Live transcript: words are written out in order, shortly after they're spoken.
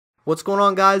What's going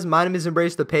on, guys? My name is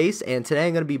EmbraceThePace, and today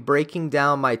I'm going to be breaking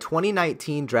down my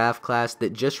 2019 draft class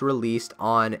that just released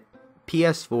on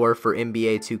PS4 for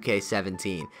NBA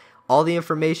 2K17. All the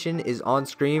information is on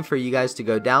screen for you guys to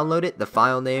go download it. The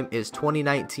file name is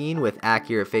 2019 with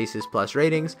accurate faces plus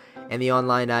ratings, and the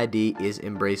online ID is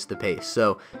EmbraceThePace.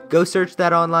 So go search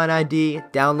that online ID,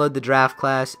 download the draft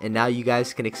class, and now you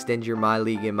guys can extend your My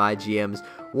League and My GMs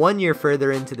 1 year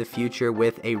further into the future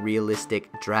with a realistic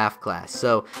draft class.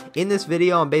 So in this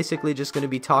video, I'm basically just going to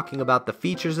be talking about the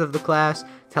features of the class,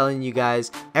 telling you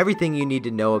guys everything you need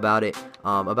to know about it,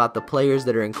 about the players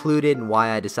that are included and why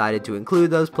I decided to include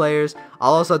those players.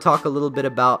 I'll also talk a little bit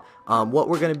about what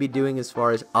we're going to be doing as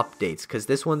far as updates, because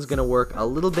this one's going to work a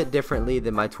little bit differently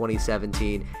than my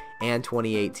 2017 and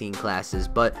 2018 classes.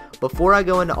 But before I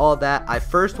go into all that, I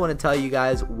first want to tell you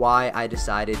guys why I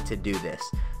decided to do this.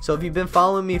 So if you've been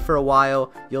following me for a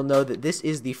while, you'll know that this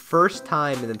is the first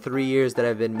time in the 3 years that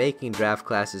I've been making draft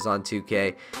classes on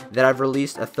 2K that I've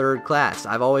released a third class.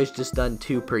 I've always just done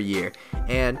 2 per year.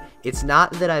 And it's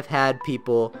not that I've had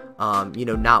people,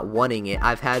 not wanting it.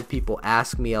 I've had people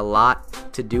ask me a lot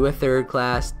to do a third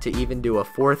class, to even do a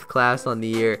 4th class on the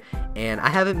year, and I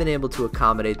haven't been able to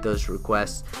accommodate those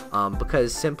requests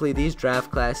because simply these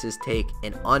draft classes take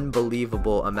an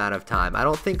unbelievable amount of time. I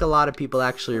don't think a lot of people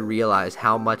actually realize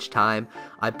how much time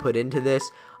I put into this,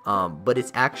 but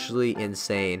it's actually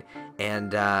insane.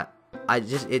 And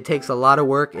it takes a lot of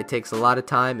work, it takes a lot of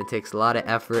time, it takes a lot of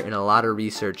effort and a lot of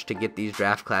research to get these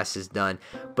draft classes done.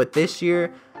 But this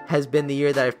year has been the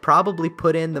year that I've probably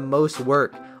put in the most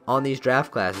work on these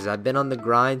draft classes. I've been on the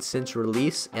grind since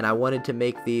release, and I wanted to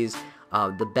make these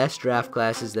the best draft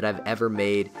classes that I've ever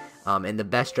made, and the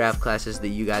best draft classes that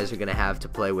you guys are going to have to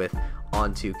play with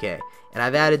on 2K. And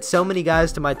I've added so many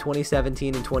guys to my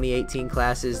 2017 and 2018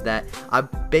 classes that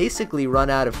I've basically run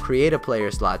out of creative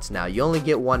player slots now. You only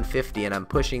get 150, and I'm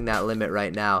pushing that limit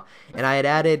right now. And I had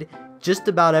added just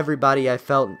about everybody I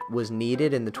felt was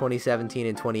needed in the 2017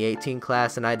 and 2018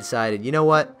 class, and I decided, you know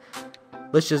what?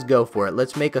 Let's just go for it.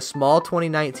 Let's make a small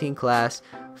 2019 class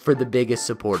for the biggest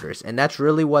supporters, and that's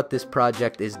really what this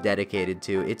project is dedicated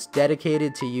to. It's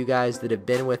dedicated to you guys that have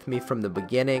been with me from the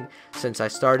beginning since I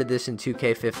started this in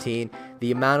 2K15.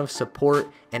 The amount of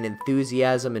support and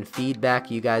enthusiasm and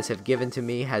feedback you guys have given to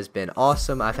me has been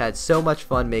awesome. I've had so much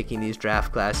fun making these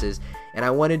draft classes, and I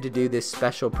wanted to do this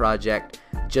special project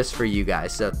just for you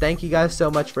guys. So thank you guys so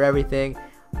much for everything.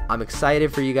 I'm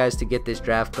excited for you guys to get this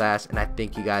draft class, and I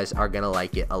think you guys are going to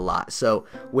like it a lot. So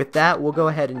with that, we'll go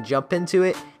ahead and jump into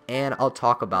it, and I'll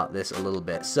talk about this a little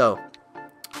bit. So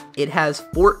it has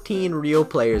 14 real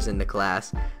players in the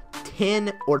class,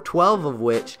 10 or 12 of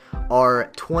which are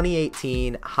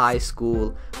 2018 high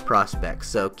school prospects.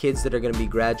 So kids that are going to be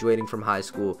graduating from high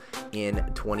school in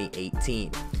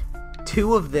 2018.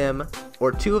 Two of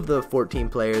the 14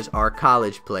 players are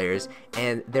college players,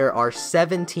 and there are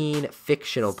 17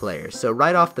 fictional players. So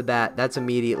right off the bat, that's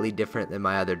immediately different than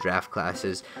my other draft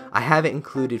classes. I haven't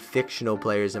included fictional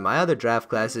players in my other draft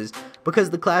classes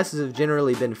because the classes have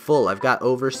generally been full. I've got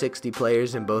over 60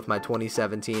 players in both my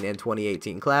 2017 and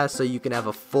 2018 class, so you can have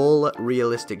a full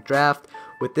realistic draft.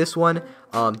 With this one,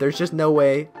 there's just no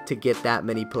way to get that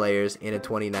many players in a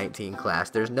 2019 class.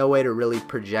 There's no way to really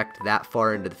project that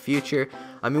far into the future.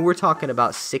 I mean, we're talking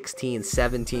about 16,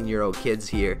 17-year-old kids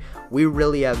here. We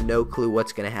really have no clue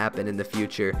what's going to happen in the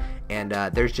future, and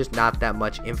there's just not that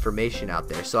much information out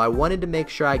there. So I wanted to make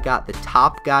sure I got the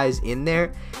top guys in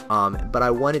there, but I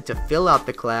wanted to fill out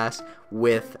the class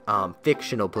with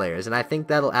fictional players, and I think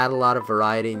that'll add a lot of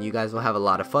variety, and you guys will have a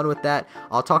lot of fun with that.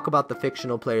 I'll talk about the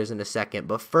fictional players in a second,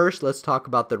 but first let's talk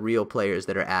about the real players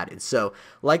that are added. So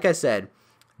like I said,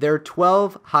 there are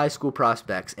 12 high school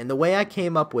prospects, and the way I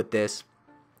came up with this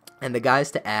and the guys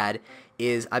to add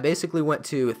is I basically went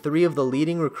to 3 of the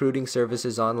leading recruiting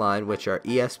services online, which are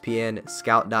ESPN,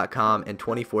 Scout.com, and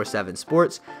 24/7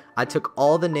 Sports. I took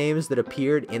all the names that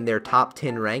appeared in their top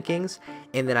 10 rankings,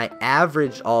 and then I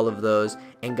averaged all of those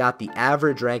and got the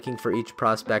average ranking for each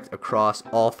prospect across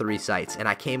all 3 sites, and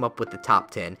I came up with the top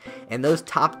 10. And those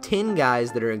top 10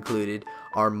 guys that are included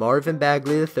are Marvin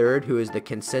Bagley III, who is the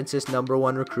consensus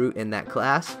 #1 recruit in that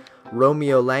class,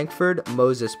 Romeo Langford,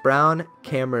 Moses Brown,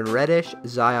 Cameron Reddish,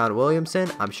 Zion Williamson.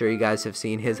 I'm sure you guys have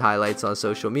seen his highlights on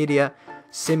social media.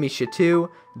 Simi Shatu,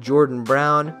 Jordan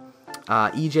Brown,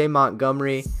 EJ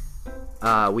Montgomery.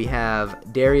 We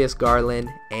have Darius Garland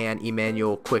and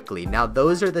Emmanuel Quickly. Now,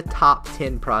 those are the top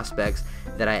 10 prospects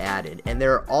that I added. And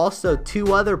there are also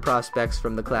 2 other prospects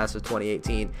from the class of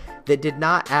 2018 that did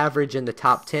not average in the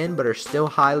top 10 but are still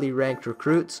highly ranked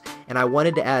recruits. And I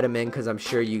wanted to add them in because I'm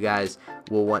sure you guys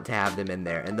will want to have them in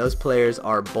there. And those players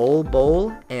are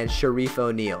Bol and Sharif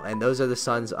O'Neal, and those are the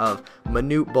sons of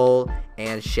Manute Bol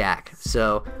and Shaq.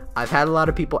 So I've had a lot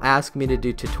of people ask me to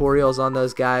do tutorials on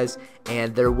those guys,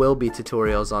 and there will be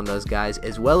tutorials on those guys,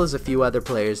 as well as a few other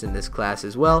players in this class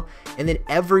as well. And then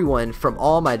everyone from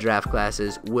all my draft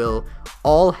classes will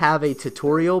all have a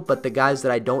tutorial, but the guys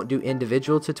that I don't do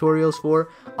individual tutorials for,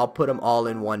 I'll put them all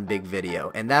in one big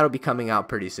video, and that'll be coming out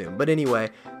pretty soon. But anyway,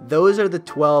 those are the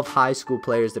 12 high school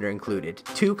players that are included.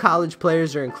 2 college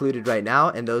players are included right now,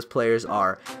 and those players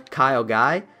are Kyle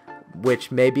Guy,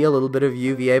 which may be a little bit of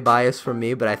UVA bias from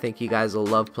me, but I think you guys will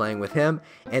love playing with him.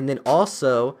 And then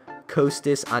also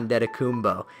Kostas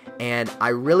Antetokounmpo, and I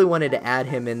really wanted to add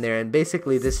him in there, and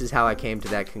basically this is how I came to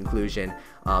that conclusion,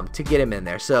 to get him in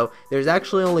there. So there's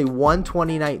actually only one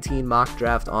 2019 mock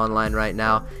draft online right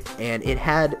now, and it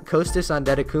had Kostas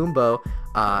Antetokounmpo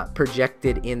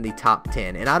projected in the top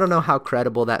 10, and I don't know how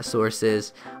credible that source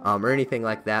is or anything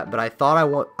like that, but I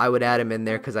thought I would add him in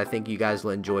there because I think you guys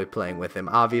will enjoy playing with him.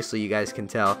 Obviously you guys can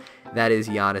tell that is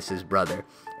Giannis's brother,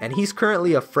 and he's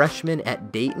currently a freshman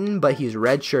at Dayton, but he's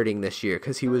redshirting this year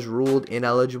because he was ruled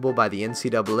ineligible by the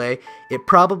NCAA. It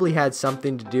probably had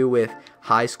something to do with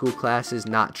high school classes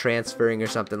not transferring or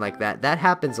something like that. That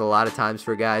happens a lot of times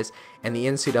for guys, and the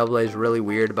NCAA is really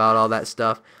weird about all that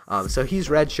stuff. So he's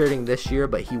redshirting this year,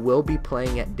 but he will be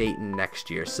playing at Dayton next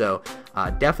year. So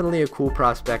definitely a cool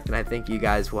prospect, and I think you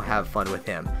guys will have fun with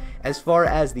him. As far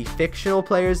as the fictional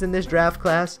players in this draft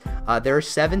class, there are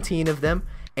 17 of them.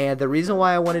 And the reason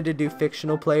why I wanted to do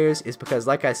fictional players is because,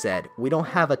 like I said, we don't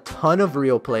have a ton of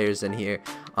real players in here.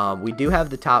 We do have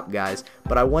the top guys,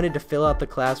 but I wanted to fill out the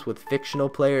class with fictional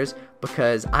players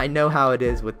because I know how it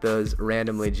is with those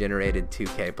randomly generated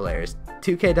 2K players.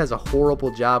 2K does a horrible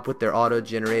job with their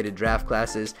auto-generated draft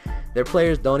classes. Their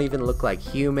players don't even look like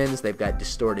humans. They've got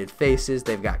distorted faces.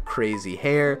 They've got crazy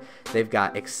hair. They've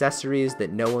got accessories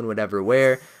that no one would ever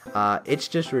wear. It's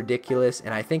just ridiculous,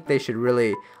 and I think they should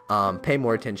really pay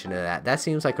more attention to that. That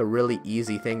seems like a really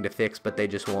easy thing to fix, but they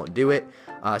just won't do it.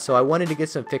 So I wanted to get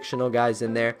some fictional guys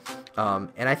in there,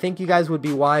 and I think you guys would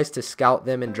be wise to scout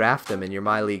them and draft them in your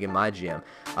My League and My GM.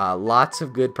 Lots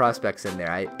of good prospects in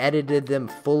there. I edited them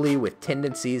fully with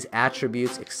tendencies,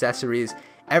 attributes, accessories,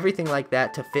 everything like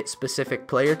that to fit specific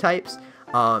player types.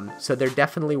 So they're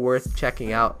definitely worth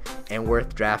checking out and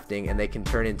worth drafting, and they can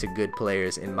turn into good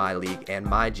players in My League and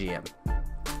My GM.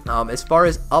 As far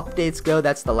as updates go,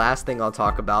 that's the last thing I'll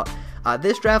talk about.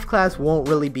 This draft class won't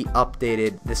really be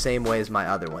updated the same way as my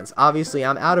other ones. Obviously,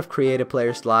 I'm out of creative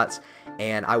player slots,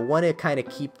 and I want to kind of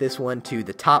keep this one to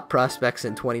the top prospects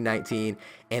in 2019,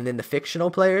 and then the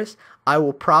fictional players. I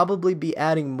will probably be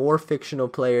adding more fictional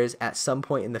players at some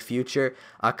point in the future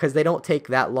because they don't take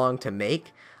that long to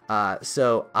make.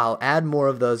 So I'll add more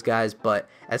of those guys, but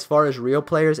as far as real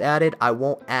players added, I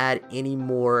won't add any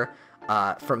more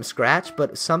from scratch.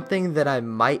 But something that I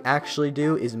might actually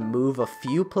do is move a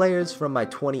few players from my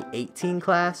 2018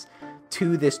 class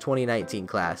to this 2019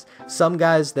 class. Some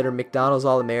guys that are McDonald's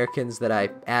All-Americans that I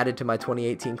added to my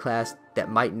 2018 class that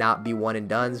might not be one and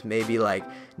dones, maybe like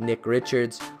Nick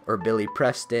Richards or Billy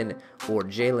Preston or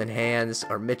Jalen Hands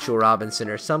or Mitchell Robinson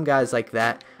or some guys like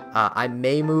that. I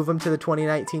may move them to the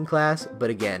 2019 class, but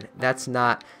again, that's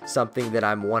not something that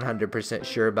I'm 100%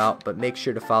 sure about, but make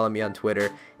sure to follow me on Twitter,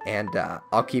 and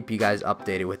I'll keep you guys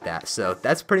updated with that. So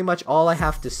that's pretty much all I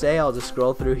have to say. I'll just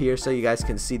scroll through here so you guys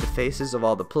can see the faces of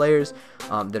all the players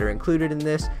that are included in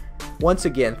this. Once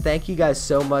again, thank you guys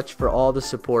so much for all the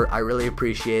support. I really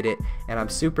appreciate it, and I'm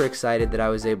super excited that I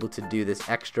was able to do this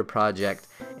extra project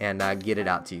and get it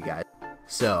out to you guys.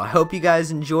 So I hope you guys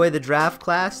enjoy the draft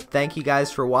class. Thank you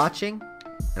guys for watching,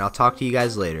 and I'll talk to you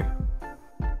guys later.